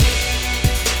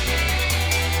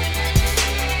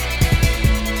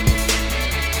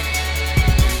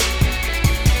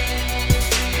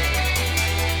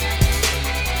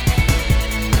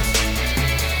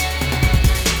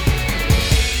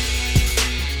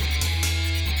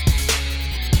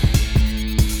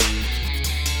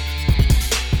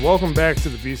Welcome back to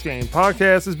the Beast Game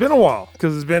Podcast. It's been a while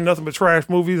because there's been nothing but trash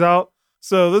movies out.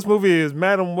 So this movie is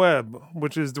Madam Web,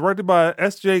 which is directed by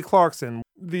S.J. Clarkson.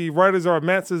 The writers are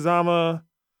Matt Sazama,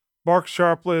 Mark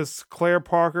Sharpless, Claire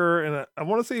Parker, and I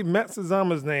want to say Matt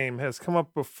Sazama's name has come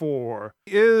up before.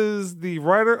 He is the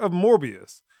writer of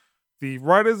Morbius, the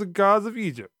writers of Gods of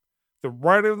Egypt, the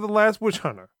writer of The Last Witch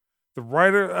Hunter, the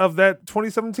writer of that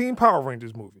 2017 Power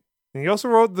Rangers movie. And he also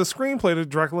wrote the screenplay to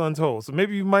Dracula Untold. So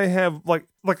maybe you might have like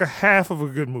a half of a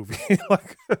good movie.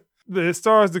 It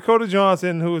stars Dakota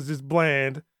Johnson, who is just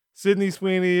bland, Sydney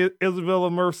Sweeney,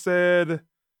 Isabella Merced,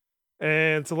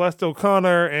 and Celeste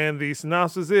O'Connor. And the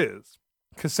synopsis is: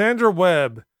 Cassandra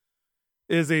Webb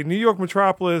is a New York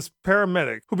metropolis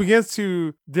paramedic who begins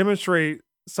to demonstrate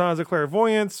signs of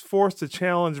clairvoyance, forced to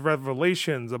challenge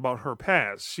revelations about her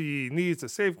past. She needs to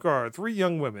safeguard 3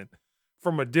 young women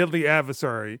from a deadly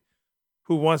adversary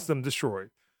who wants them destroyed.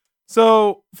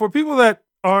 So, for people that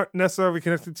aren't necessarily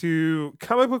connected to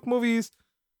comic book movies,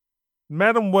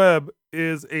 Madam Web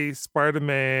is a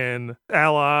Spider-Man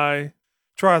ally,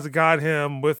 tries to guide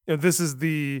him with, this is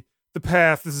the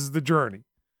path, this is the journey.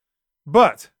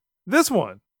 But this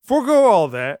one, forego all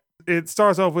that. It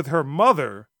starts off with her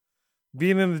mother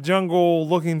being in the jungle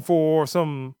looking for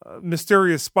some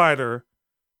mysterious spider.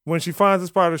 When she finds the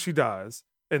spider, she dies.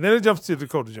 And then it jumps to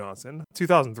Dakota Johnson,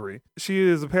 2003. She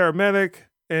is a paramedic,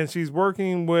 and she's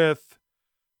working with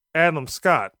Adam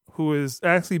Scott, who is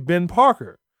actually Ben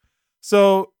Parker.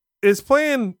 So it's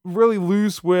playing really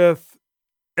loose with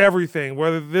everything,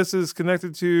 whether this is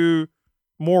connected to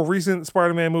more recent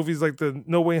Spider-Man movies like the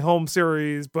No Way Home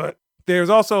series, but there's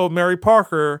also Mary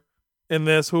Parker in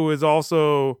this, who is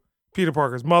also Peter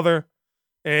Parker's mother,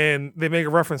 and they make a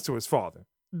reference to his father.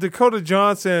 Dakota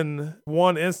Johnson,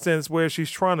 one instance where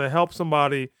she's trying to help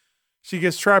somebody, she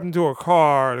gets trapped into a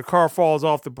car. The car falls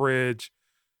off the bridge.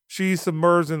 She's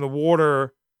submerged in the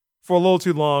water for a little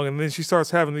too long, and then she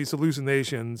starts having these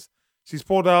hallucinations. She's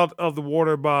pulled out of the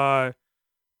water by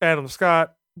Adam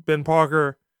Scott. Ben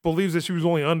Parker believes that she was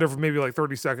only under for maybe like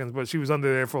 30 seconds, but she was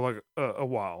under there for like a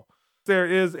while. There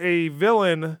is a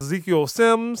villain, Ezekiel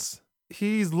Sims.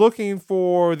 He's looking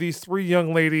for these 3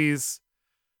 young ladies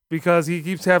because he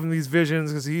keeps having these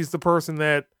visions, because he's the person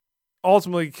that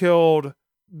ultimately killed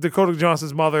Dakota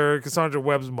Johnson's mother, Cassandra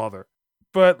Webb's mother.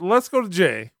 But let's go to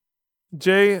Jay.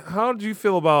 Jay, how did you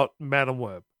feel about Madam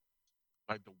Web?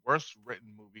 Like the worst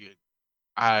written movie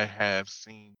I have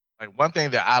seen. Like one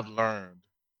thing that I've learned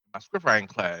in my scriptwriting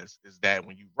class is that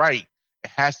when you write,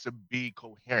 it has to be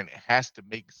coherent. It has to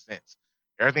make sense.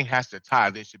 Everything has to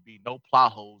tie. There should be no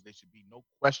plot holes. There should be no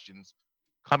questions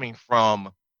coming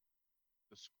from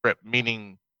the script,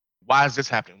 meaning, why is this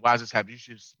happening? Why is this happening? You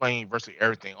should explain virtually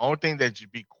everything. Only thing that should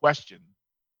be questioned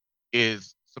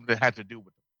is something that has to do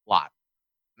with the plot,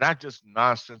 not just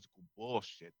nonsensical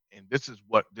bullshit. And this is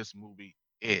what this movie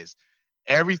is.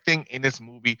 Everything in this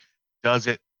movie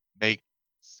doesn't make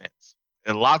sense.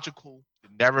 Illogical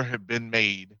should never have been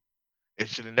made. It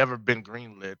should have never been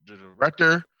greenlit. The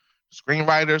director, the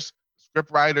screenwriters, the script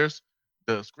writers,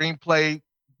 the screenplay,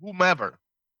 whomever,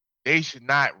 they should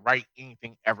not write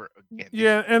anything ever again.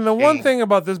 Yeah, and the one thing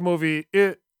about this movie,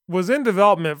 it was in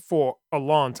development for a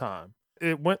long time.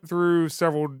 It went through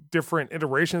several different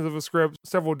iterations of a script,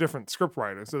 several different script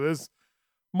writers. So there's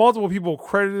multiple people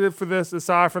credited for this,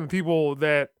 aside from the people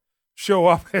that show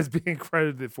up as being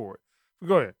credited for it.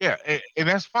 Go ahead. Yeah, and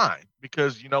that's fine,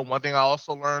 because, one thing I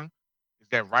also learned is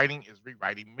that writing is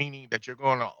rewriting, meaning that you're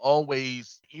going to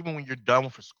always, even when you're done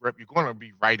with a script, you're going to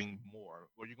be writing more,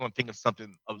 or you're going to think of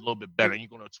something a little bit better, and you're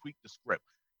going to tweak the script.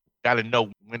 Got to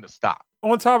know when to stop.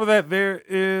 On top of that, there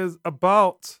is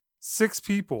about 6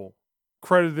 people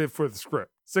credited for the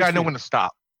script. You got to know when to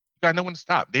stop. You got to know when to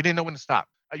stop. They didn't know when to stop.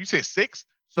 You said 6?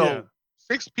 So yeah.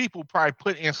 6 people probably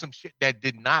put in some shit that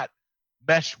did not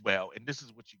mesh well, and this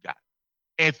is what you got.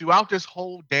 And throughout this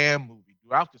whole damn movie,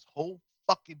 throughout this whole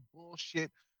fucking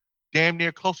bullshit, damn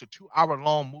near close to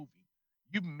 2-hour-long movie,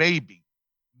 you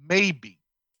maybe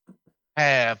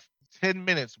have 10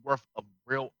 minutes worth of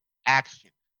real action.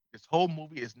 This whole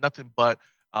movie is nothing but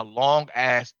a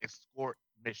long-ass escort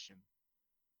mission,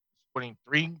 escorting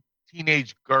 3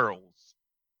 teenage girls.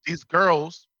 These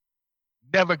girls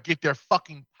never get their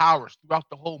fucking powers throughout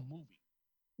the whole movie.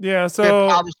 Yeah, so their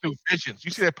powers through visions. You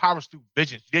see their powers through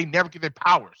visions. They never get their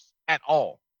powers at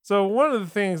all. So one of the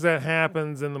things that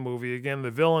happens in the movie, again, the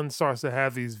villain starts to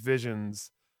have these visions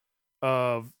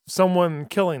of someone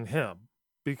killing him,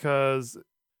 because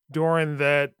during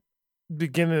that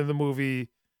beginning of the movie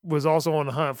was also on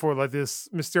the hunt for like this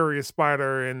mysterious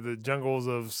spider in the jungles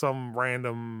of some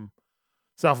random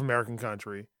South American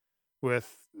country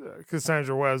with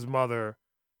Cassandra Webb's mother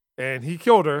and he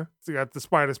killed her. So he got the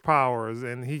spider's powers,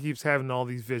 and he keeps having all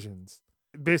these visions.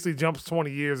 It basically jumps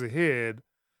 20 years ahead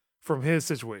from his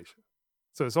situation.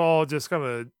 So it's all just kind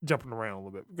of jumping around a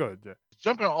little bit. Go ahead, Jay.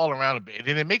 Jumping all around a bit. And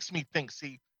then it makes me think,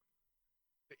 see,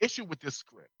 the issue with this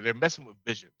script, they're messing with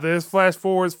vision. There's flash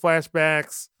forwards,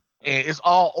 flashbacks. And it's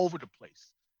all over the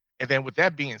place. And then with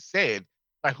that being said,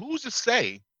 like, who's to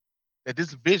say that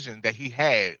this vision that he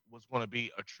had was going to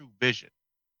be a true vision?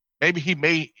 Maybe he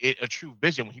made it a true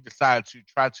vision when he decided to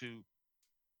try to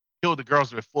kill the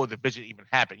girls before the vision even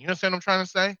happened. You understand what I'm trying to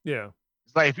say? Yeah.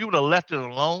 It's like if he would have left it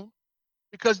alone,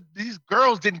 because these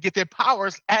girls didn't get their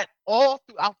powers at all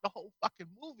throughout the whole fucking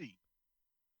movie.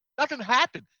 Nothing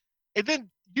happened. And then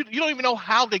you don't even know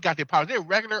how they got their powers. They're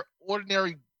regular,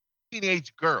 ordinary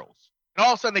teenage girls. And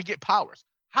all of a sudden they get powers.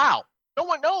 How? No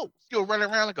one knows. Still running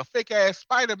around like a fake-ass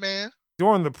Spider-Man.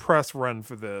 During the press run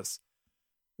for this,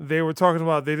 they were talking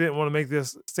about they didn't want to make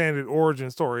this standard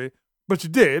origin story, but you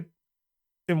did,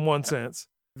 in one sense.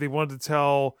 They wanted to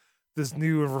tell this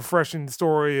new and refreshing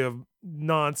story of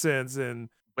nonsense and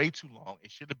way too long.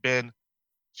 It should have been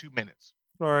 2 minutes.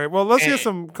 All right. Well, let's get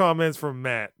some comments from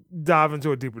Matt. Dive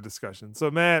into a deeper discussion.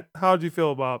 So, Matt, how did you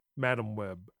feel about Madam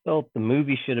Web? Well, the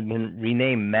movie should have been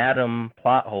renamed Madam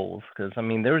Plot Holes, because I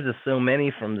mean, there was just so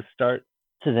many from the start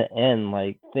to the end,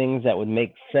 like things that would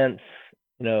make sense,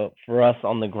 you know, for us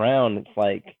on the ground. It's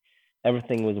like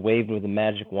everything was waved with a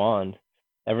magic wand.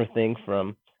 Everything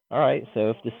from, all right,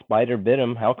 so if the spider bit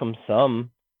him, how come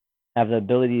some have the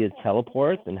ability to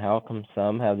teleport, and how come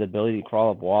some have the ability to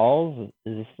crawl up walls?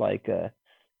 Is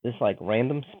this like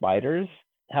random spiders?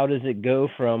 How does it go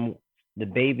from the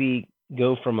baby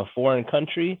go from a foreign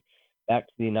country back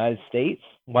to the United States?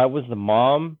 Why was the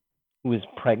mom who was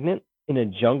pregnant in a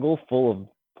jungle full of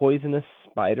poisonous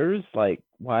spiders? Like,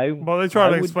 why? Well, they try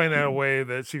to explain that away,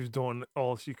 that she was doing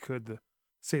all she could to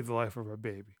save the life of her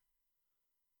baby.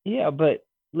 Yeah, but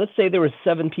let's say there were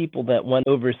 7 people that went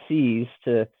overseas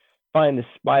to find the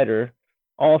spider.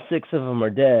 All 6 of them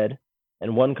are dead,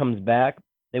 and one comes back.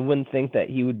 They wouldn't think that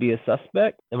he would be a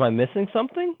suspect. Am I missing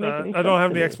something? I don't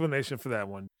have the explanation for that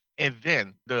one. And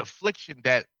then the affliction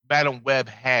that Madam Web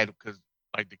had, because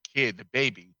like the kid, the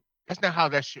baby, that's not how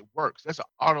that shit works. That's an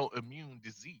autoimmune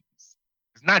disease.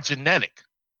 It's not genetic.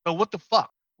 So what the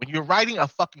fuck? When you're writing a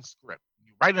fucking script,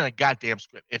 you're writing a goddamn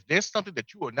script. If there's something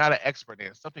that you are not an expert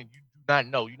in, something you do not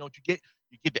know, you know what you get?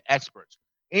 You get the experts.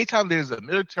 Anytime there's a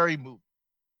military movie,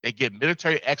 they get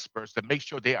military experts to make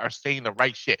sure they are saying the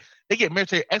right shit. They get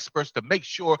military experts to make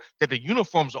sure that the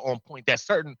uniforms are on point, that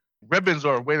certain ribbons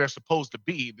are where they're supposed to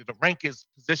be, that the rank is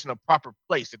positioned in a proper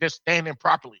place, that they're standing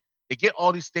properly. They get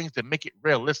all these things to make it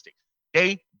realistic.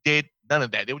 They did none of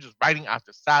that. They were just writing out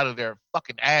the side of their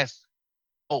fucking ass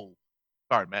hole.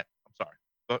 Sorry, Matt. I'm sorry.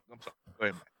 I'm sorry. Go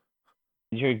ahead, Matt.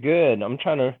 You're good. I'm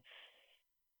trying to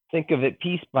think of it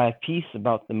piece by piece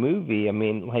about the movie. I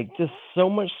mean, like, just so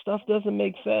much stuff doesn't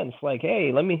make sense. Like,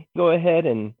 hey, let me go ahead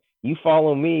and you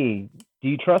follow me. Do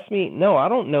you trust me? No, I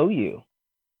don't know you.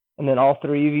 And then all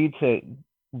 3 of you to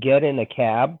get in a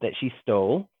cab that she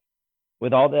stole.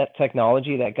 With all that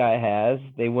technology that guy has,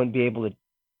 they wouldn't be able to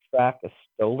track a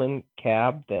stolen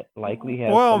cab that likely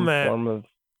has some form of...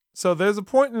 So there's a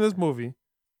point in this movie,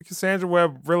 Cassandra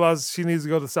Webb realizes she needs to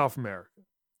go to South America.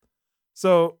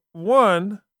 So,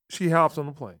 one, she hops on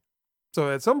the plane.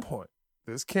 So at some point,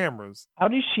 there's cameras. How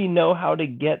does she know how to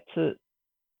get to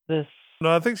this?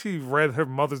 No, I think she read her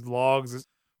mother's logs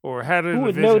or had it. Who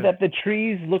would know that the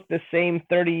trees look the same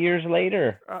 30 years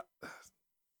later?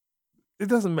 It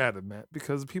doesn't matter, Matt,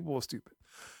 because people are stupid.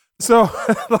 So,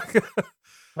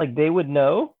 like they would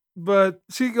know? But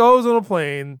she goes on a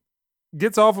plane,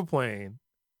 gets off a plane,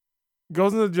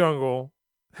 goes in the jungle,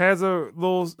 has a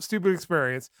little stupid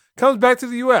experience, comes back to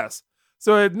the U.S.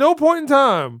 So at no point in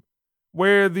time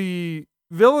where the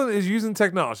villain is using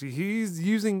technology, he's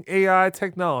using AI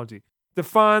technology to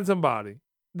find somebody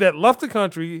that left the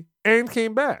country and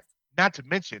came back. Not to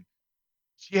mention,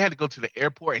 she had to go to the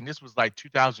airport, and this was like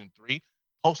 2003,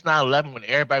 post 9/11, when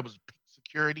everybody was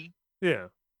security. Yeah.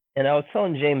 And I was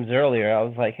telling James earlier, I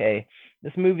was like, hey,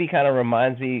 this movie kind of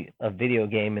reminds me of a video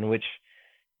game in which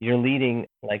you're leading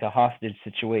like a hostage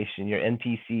situation, your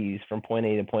NPCs from point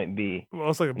A to point B. Well,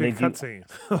 it's like a big cutscene.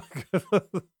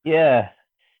 Yeah.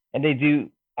 And they do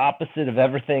opposite of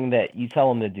everything that you tell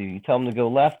them to do. You tell them to go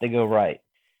left, they go right.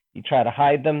 You try to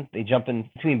hide them, they jump in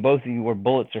between both of you where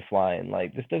bullets are flying.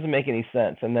 Like, this doesn't make any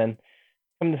sense. And then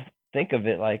come to think of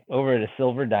it, like over at a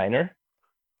Silver Diner,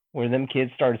 where them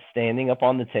kids started standing up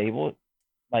on the table,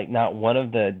 like not one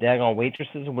of the daggone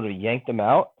waitresses would have yanked them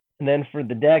out. And then for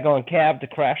the daggone cab to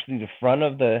crash through the front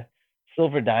of the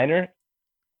Silver Diner,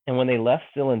 and when they left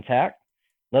still intact,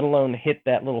 let alone hit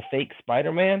that little fake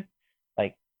Spider-Man.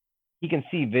 Like, he can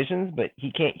see visions, but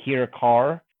he can't hear a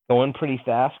car going pretty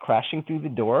fast, crashing through the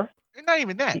door. And not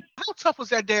even that. How tough was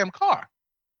that damn car?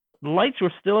 The lights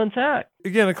were still intact.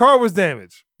 Again, the car was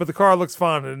damaged, but the car looks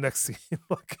fine in the next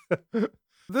scene.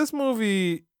 This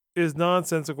movie is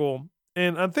nonsensical,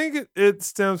 and I think it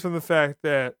stems from the fact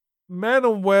that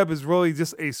Madam Web is really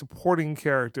just a supporting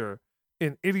character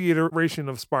in any iteration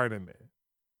of Spider-Man.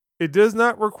 It does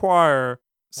not require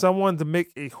someone to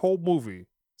make a whole movie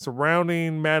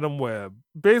surrounding Madam Web,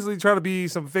 basically try to be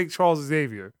some fake Charles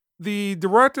Xavier. The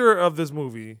director of this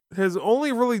movie has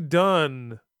only really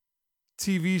done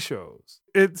TV shows.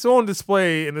 It's on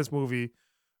display in this movie.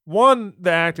 One,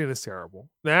 the acting is terrible.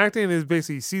 The acting is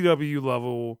basically CW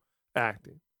level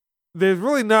acting. There's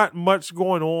really not much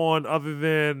going on other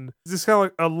than just kind of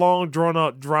like a long drawn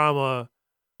out drama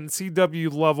and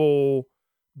CW level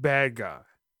bad guy.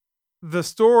 The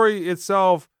story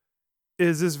itself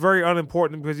is just very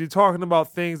unimportant because you're talking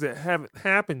about things that haven't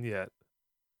happened yet.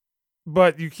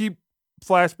 But you keep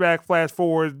flashback, flash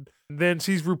forward, and then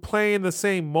she's replaying the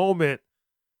same moment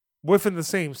within the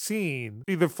same scene,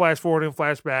 either flash forward and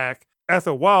flashback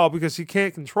after a while because she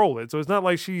can't control it. So it's not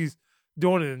like she's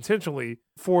doing it intentionally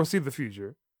foresee the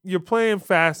future. You're playing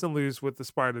fast and loose with the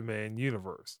Spider-Man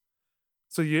universe.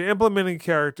 So you're implementing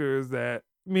characters that,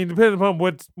 I mean, depending upon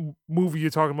what movie you're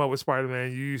talking about with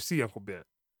Spider-Man, you see Uncle Ben.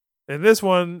 And this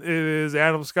one is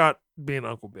Adam Scott being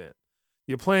Uncle Ben.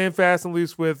 You're playing fast and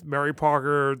loose with Mary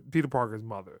Parker, Peter Parker's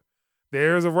mother.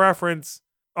 There's a reference,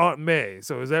 Aunt May.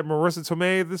 So is that Marissa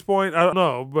Tomei at this point? I don't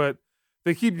know, but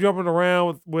they keep jumping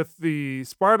around with the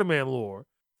Spider-Man lore.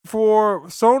 For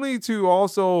Sony to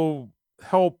also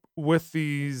help with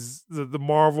the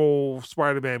Marvel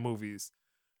Spider-Man movies,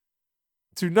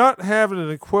 to not have an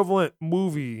equivalent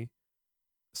movie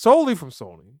solely from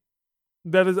Sony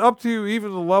that is up to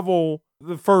even the level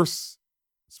the first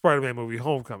Spider-Man movie,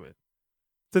 Homecoming,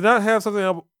 to not have something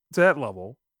up to that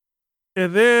level,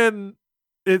 and then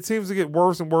it seems to get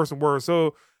worse and worse and worse.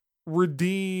 So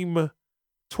Redeem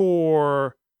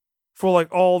tour for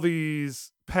like all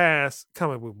these past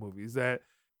comic book movies that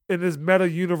in this meta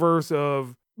universe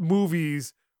of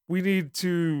movies, we need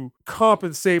to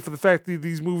compensate for the fact that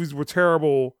these movies were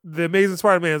terrible. The Amazing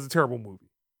Spider-Man is a terrible movie.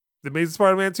 The Amazing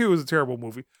Spider-Man 2 is a terrible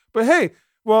movie. But hey,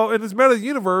 well, in this meta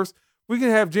universe, we can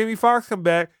have Jamie Foxx come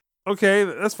back. Okay,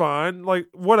 that's fine. Like,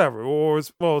 whatever. Or,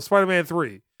 well, Spider-Man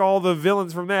 3. All the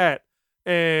villains from that.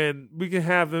 And we can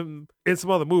have them in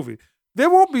some other movie. There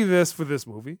won't be this for this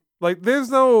movie. Like, there's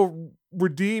no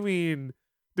redeeming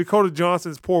Dakota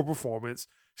Johnson's poor performance.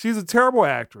 She's a terrible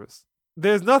actress.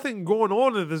 There's nothing going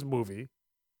on in this movie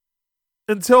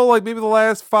until like maybe the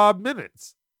last 5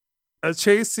 minutes. A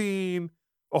chase scene,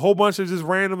 a whole bunch of just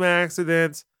random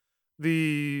accidents,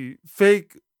 the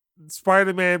fake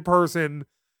Spider-Man person,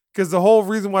 because the whole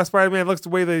reason why Spider-Man looks the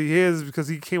way that he is because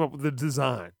he came up with the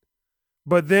design.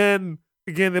 But then,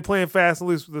 again, they're playing fast and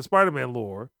loose with the Spider-Man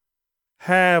lore.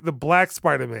 Have the black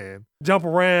Spider-Man jump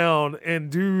around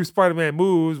and do Spider-Man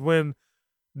moves when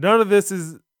none of this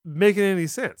is making any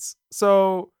sense.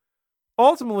 So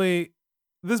ultimately,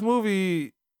 this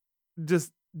movie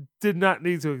just did not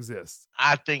need to exist.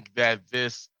 I think that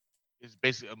this is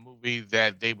basically a movie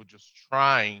that they were just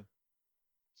trying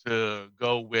to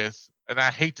go with, and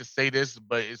I hate to say this,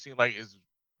 but it seems like it's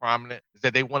prominent, is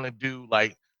that they want to do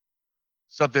like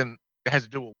something that has to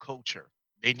do with culture.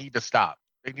 They need to stop.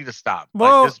 They need to stop.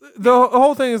 Well, like this, the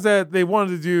whole thing is that they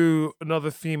wanted to do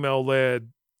another female-led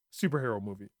superhero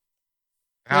movie.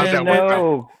 how's that work out?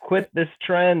 No, quit this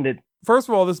trend. First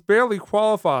of all, this barely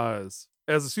qualifies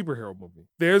as a superhero movie.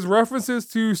 There's references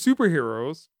to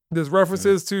superheroes. There's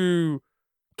references to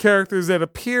characters that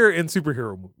appear in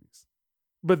superhero movies.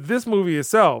 But this movie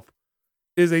itself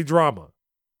is a drama.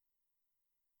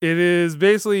 It is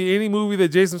basically any movie that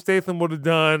Jason Statham would have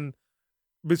done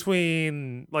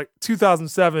between like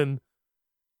 2007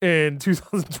 and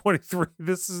 2023.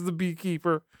 This is The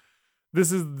Beekeeper.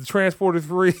 This is The Transporter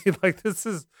 3. Like, this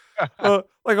is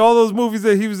like all those movies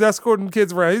that he was escorting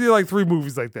kids around. He did like 3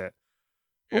 movies like that.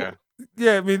 Yeah.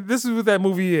 Yeah, I mean, this is what that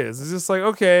movie is. It's just like,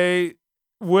 okay,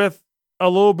 with a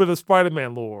little bit of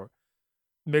Spider-Man lore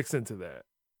mixed into that.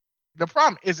 The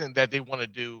problem isn't that they want to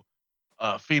do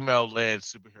a female-led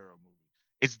superhero movie.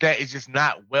 It's that it's just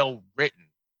not well written.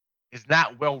 It's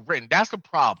not well written. That's the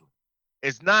problem.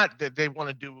 It's not that they want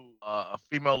to do a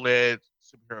female-led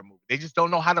superhero movie. They just don't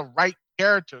know how to write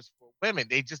characters for women.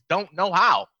 They just don't know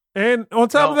how. And on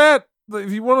top of that,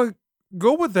 if you want to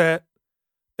go with that,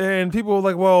 and people are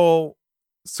like, well,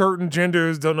 certain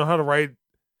genders don't know how to write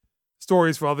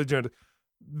stories for other genders.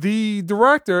 The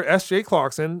director, S.J.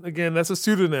 Clarkson, again, that's a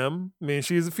pseudonym. I mean,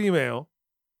 she's a female,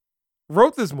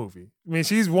 wrote this movie. I mean,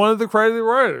 she's one of the credited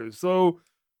writers. So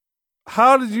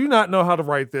how did you not know how to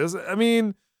write this? I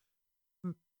mean,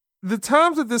 the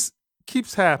times that this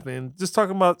keeps happening, just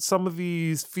talking about some of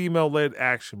these female-led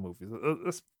action movies.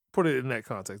 Let's put it in that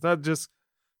context, not just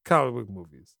comic book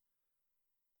movies.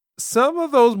 Some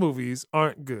of those movies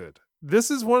aren't good. This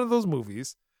is one of those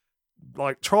movies,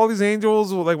 like Charlie's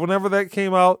Angels, like whenever that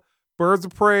came out, Birds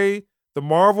of Prey, The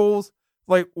Marvels.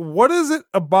 Like, what is it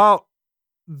about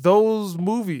those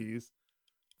movies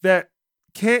that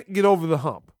can't get over the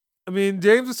hump? I mean,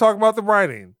 James was talking about the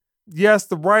writing. Yes,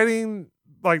 the writing,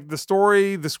 like the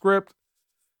story, the script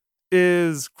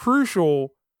is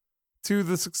crucial to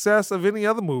the success of any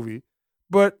other movie.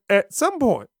 But at some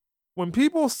point, when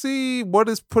people see what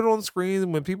is put on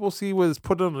screen, when people see what is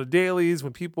put on the dailies,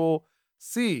 when people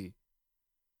see,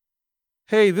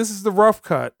 hey, this is the rough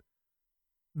cut,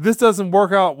 this doesn't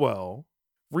work out well,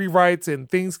 rewrites and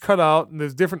things cut out, and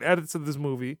there's different edits of this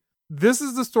movie. This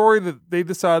is the story that they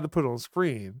decided to put on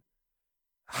screen.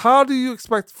 How do you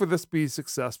expect for this to be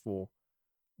successful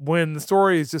when the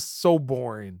story is just so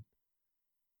boring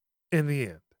in the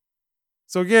end?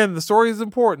 So again, the story is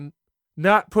important.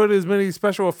 Not put as many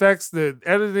special effects. The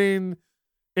editing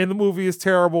in the movie is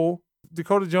terrible.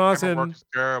 Dakota Johnson Camera work is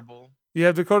terrible. You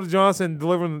have Dakota Johnson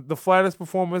delivering the flattest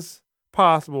performance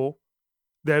possible.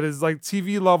 That is like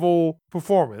TV level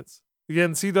performance.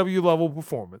 Again, CW level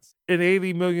performance. An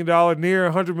 $80 million,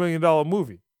 near $100 million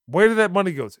movie. Where did that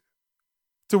money go to?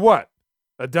 To what?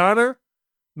 A diner?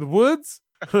 The woods?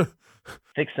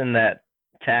 Fixing that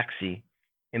taxi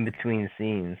in between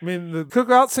scenes. I mean, the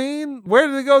cookout scene, where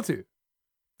did it go to?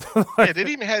 Yeah, they didn't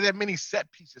even have that many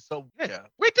set pieces. So, yeah,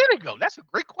 where did it go? That's a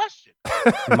great question.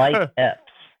 Mike Epps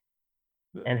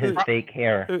and his fake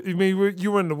hair. You mean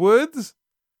you were in the woods?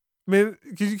 I mean,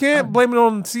 because you can't blame it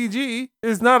on CG.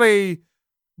 It's not a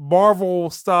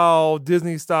Marvel-style,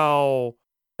 Disney-style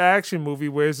action movie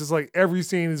where it's just like every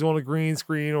scene is on a green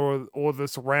screen or the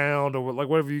surround or like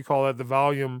whatever you call it, the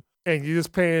volume, and you're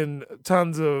just paying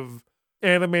tons of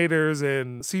animators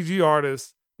and CG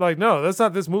artists. Like, no, that's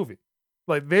not this movie.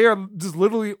 Like, they are just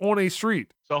literally on a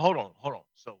street. So hold on.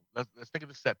 So let's think of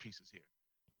the set pieces here.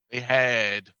 They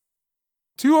had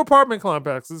 2 apartment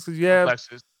complexes because you have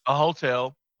a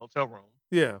hotel room,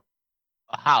 yeah,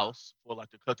 a house for like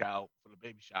the cookout for the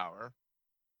baby shower,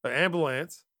 an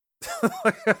ambulance,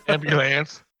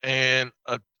 and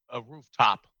a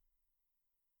rooftop.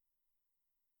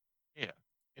 Yeah,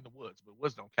 in the woods, but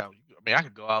woods don't count. I mean, I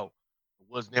could go out the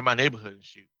woods near my neighborhood and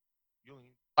shoot. You don't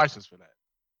need a license for that.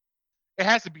 It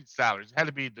has to be salaries. It had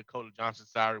to be Dakota Johnson's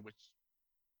salary, which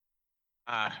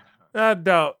I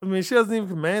doubt. I mean, she doesn't even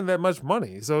command that much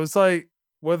money. So it's like,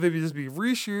 whether it just be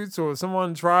reshoots or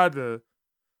someone tried to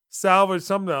salvage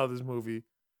something out of this movie,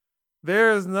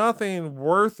 there is nothing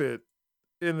worth it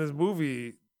in this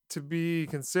movie to be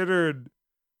considered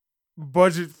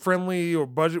budget friendly or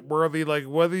budget worthy. Like,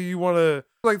 whether you want to,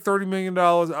 like $30 million,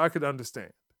 I could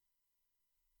understand.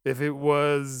 If it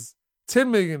was $10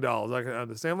 million, I can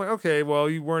understand. I'm like, okay, well,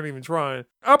 you weren't even trying.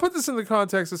 I'll put this in the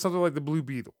context of something like the Blue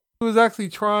Beetle. It was actually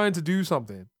trying to do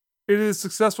something. It is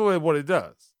successful at what it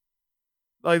does.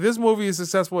 Like, this movie is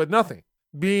successful at nothing.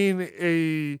 Being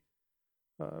a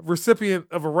recipient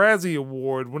of a Razzie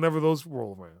Award whenever those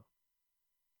roll around.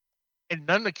 And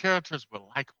none of the characters were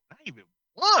like, not even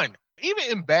one. Even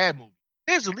in bad movies,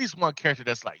 there's at least one character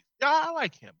that's like, yeah, I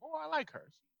like him. Oh, I like her.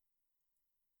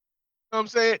 You know what I'm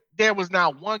saying? There was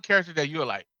not one character that you were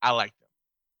like, I like them.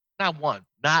 Not one.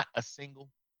 Not a single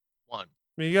one.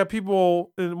 I mean, you got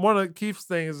people, and one of Keith's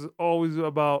things is always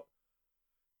about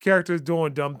characters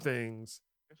doing dumb things.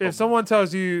 If someone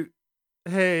tells you,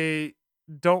 hey,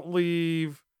 don't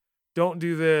leave, don't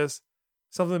do this,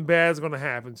 something bad is going to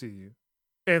happen to you.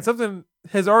 And something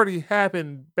has already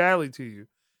happened badly to you,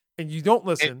 and you don't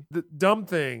listen, the dumb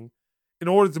thing, in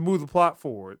order to move the plot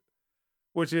forward,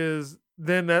 which is,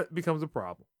 then that becomes a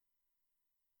problem.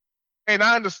 And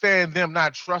I understand them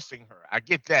not trusting her. I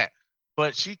get that.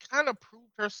 But she kind of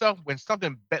proved herself when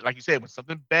something bad, like you said, when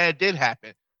something bad did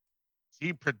happen,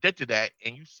 she predicted that,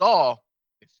 and you saw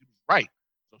that she was right.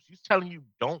 So she's telling you,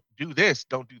 don't do this,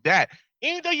 don't do that.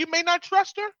 Even though you may not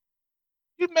trust her,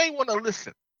 you may want to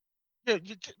listen.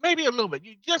 Maybe a little bit.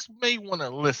 You just may want to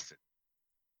listen.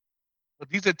 But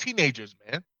these are teenagers,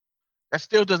 man. That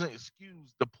still doesn't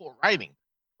excuse the poor writing.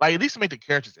 Like, at least make the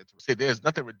characters interesting. There's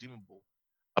nothing redeemable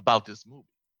about this movie.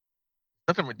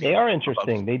 Nothing redeemable. They are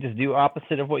interesting. They just do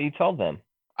opposite of what you told them.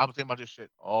 I was thinking about this shit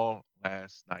all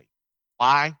last night.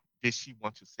 Why did she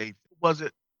want to save them? Was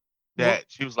it that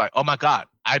she was like, oh my God,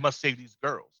 I must save these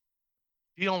girls.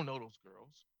 He don't know those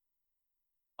girls.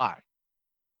 Why?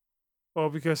 Well,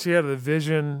 because she had a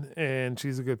vision and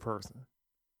she's a good person.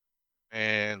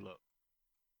 And look,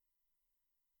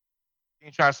 he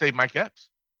ain't trying to save Mike Epps.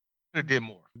 Could have did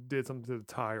more. Did something to the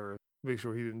tire, make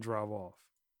sure he didn't drive off.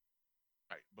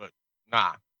 Right, but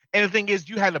nah. And the thing is,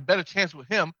 you had a better chance with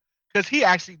him because he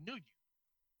actually knew you.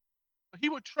 He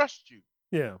would trust you.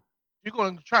 Yeah. You're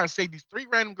going to try to save these 3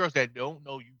 random girls that don't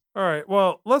know you. All right.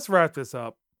 Well, let's wrap this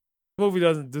up. The movie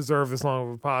doesn't deserve this long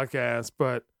of a podcast,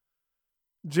 but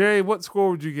Jay, what score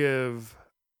would you give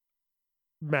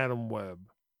Madam Web?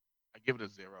 I give it a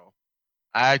 0.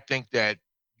 I think that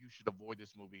you should avoid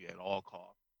this movie at all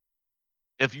costs.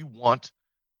 If you want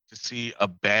to see a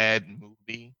bad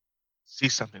movie, see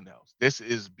something else. This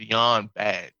is beyond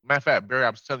bad. Matter of fact, Barry, I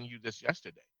was telling you this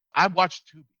yesterday. I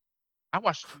watched Tubi.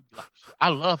 Like shit. I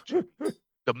love Tubi.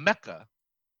 The mecca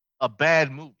of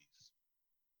bad movies.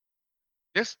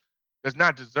 This does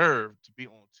not deserve to be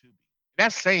on Tubi.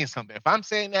 That's saying something. If I'm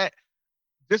saying that,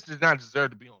 this does not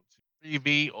deserve to be on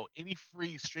TV or any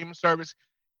free streaming service.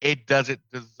 It doesn't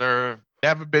deserve.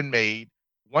 Never been made.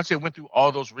 Once it went through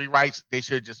all those rewrites, they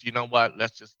should just, you know what?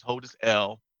 Let's just hold this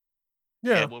L.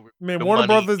 Yeah, Warner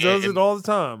Brothers does it all the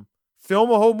time.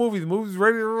 Film a whole movie. The movie's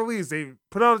ready to release. They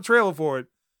put out a trailer for it,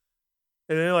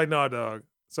 and they're like, "Nah, dog,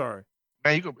 sorry."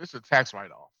 Man, it's a tax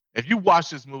write-off. If you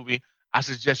watch this movie, I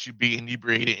suggest you be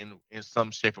inebriated in some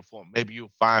shape or form. Maybe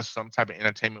you'll find some type of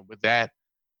entertainment with that,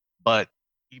 but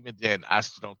even then, I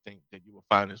still don't think that you will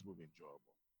find this movie enjoyable.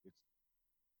 It's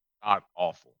not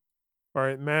awful. All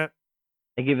right, Matt.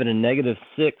 I give it a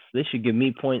 -6. They should give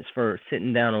me points for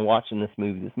sitting down and watching this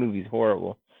movie. This movie's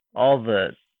horrible. All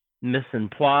the missing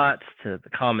plots to the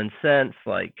common sense,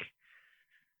 like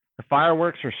the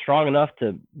fireworks are strong enough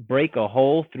to break a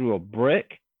hole through a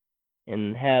brick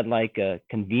and had like a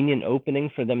convenient opening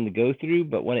for them to go through,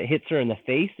 but when it hits her in the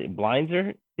face, it blinds her.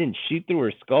 It didn't shoot through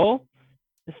her skull.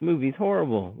 This movie's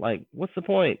horrible. Like, what's the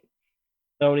point?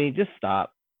 Sony, just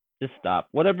stop. Just stop.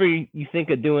 Whatever you think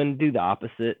of doing, do the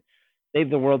opposite. Save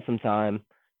the world some time.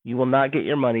 You will not get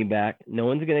your money back. No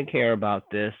one's going to care about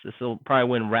this. This will probably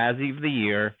win Razzie of the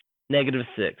Year.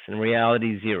 -6. In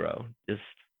reality, 0. Just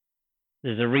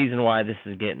there's a reason why this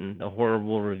is getting the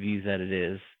horrible reviews that it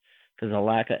is. Because of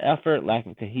lack of effort, lack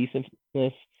of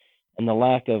cohesiveness, and the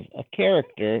lack of a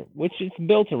character, which it's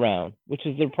built around, which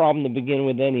is their problem to begin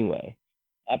with anyway.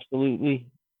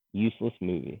 Absolutely useless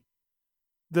movie.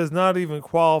 Does not even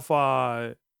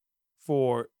qualify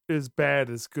for as bad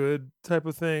as good type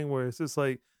of thing, where it's just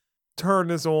like, turn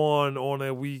this on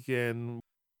a weekend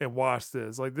and watch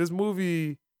this. Like, this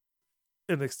movie,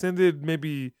 an extended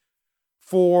maybe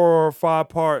 4 or 5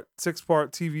 part,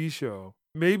 6-part TV show.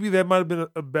 Maybe that might have been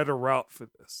a better route for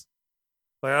this.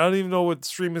 Like, I don't even know what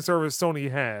streaming service Sony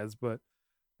has, but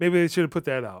maybe they should have put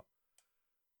that out.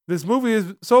 This movie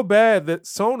is so bad that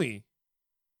Sony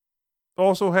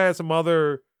also had some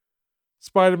other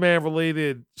Spider-Man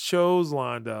related shows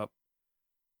lined up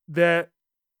that,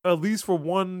 at least for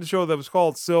one show that was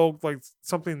called Silk, like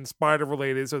something spider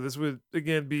related, so this would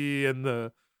again be in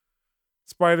the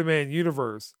Spider-Man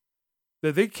universe,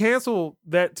 that they canceled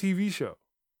that TV show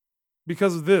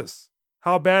because of this,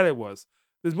 how bad it was.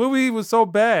 This movie was so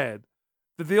bad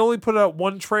that they only put out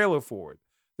one trailer for it.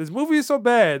 This movie is so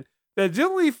bad that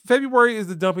generally February is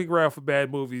the dumping ground for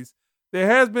bad movies. There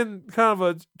has been kind of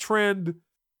a trend,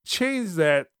 change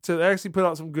that to actually put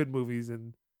out some good movies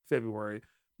in February.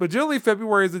 But generally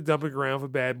February is the dumping ground for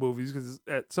bad movies because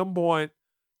at some point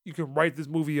you can write this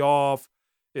movie off.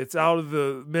 It's out of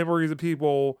the memories of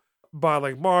people by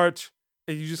like March,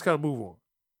 and you just kind of move on.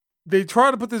 They try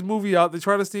to put this movie out. They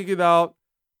try to sneak it out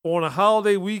on a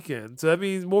holiday weekend. So that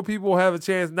means more people have a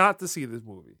chance not to see this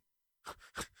movie.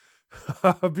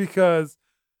 Because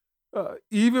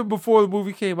even before the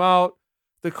movie came out,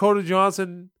 Dakota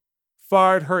Johnson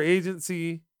fired her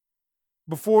agency.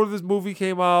 Before this movie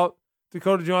came out,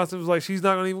 Dakota Johnson was like, she's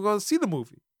not even going to see the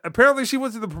movie. Apparently, she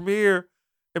went to the premiere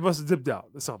and must have dipped out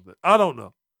or something. I don't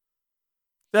know.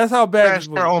 That's how bad That's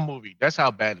her own movie. That's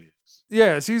how bad it is.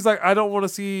 Yeah, she's like, I don't want to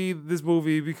see this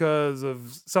movie because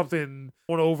of something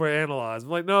I want to overanalyze. I'm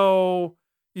like, no,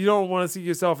 you don't want to see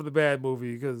yourself in the bad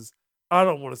movie because I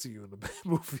don't want to see you in the bad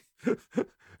movie.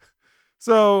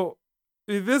 So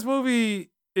this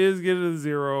movie is getting a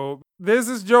 0. There's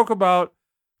this joke about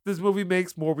this movie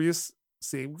makes Morbius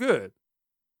seem good.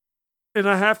 And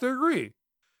I have to agree.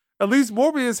 At least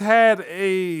Morbius had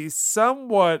a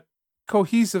somewhat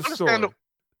cohesive story.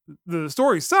 The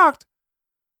story sucked,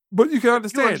 but you can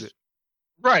understand it.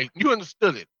 Right. You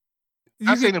understood it. I'm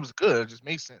not saying it was good. It just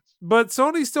made sense. But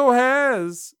Sony still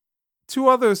has 2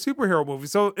 other superhero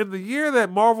movies. So in the year that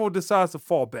Marvel decides to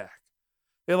fall back,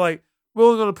 they're like, we're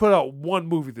only going to put out 1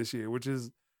 movie this year, which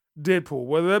is Deadpool.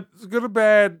 Whether that's good or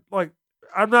bad, like,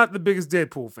 I'm not the biggest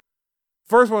Deadpool fan.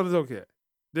 First one is okay.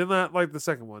 Did not like the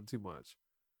second one too much.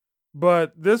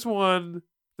 But this one,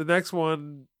 the next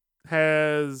one,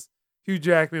 has Hugh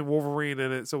Jackman, Wolverine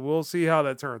in it, so we'll see how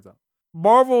that turns out.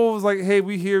 Marvel was like, hey,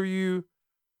 we hear you.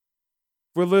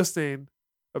 We're listening.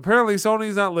 Apparently,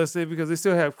 Sony's not listening because they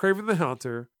still have Kraven the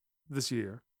Hunter this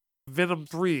year. Venom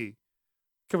 3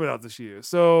 coming out this year.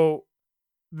 So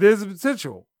there's a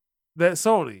potential that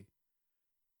Sony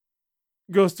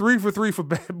goes 3 for 3 for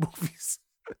bad movies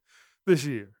this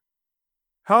year.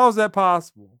 How is that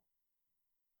possible?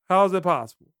 How is that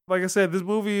possible? Like I said, this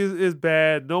movie is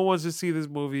bad. No one should see this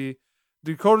movie.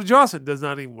 Dakota Johnson does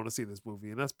not even want to see this movie,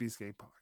 and that's Beast Game Podcast.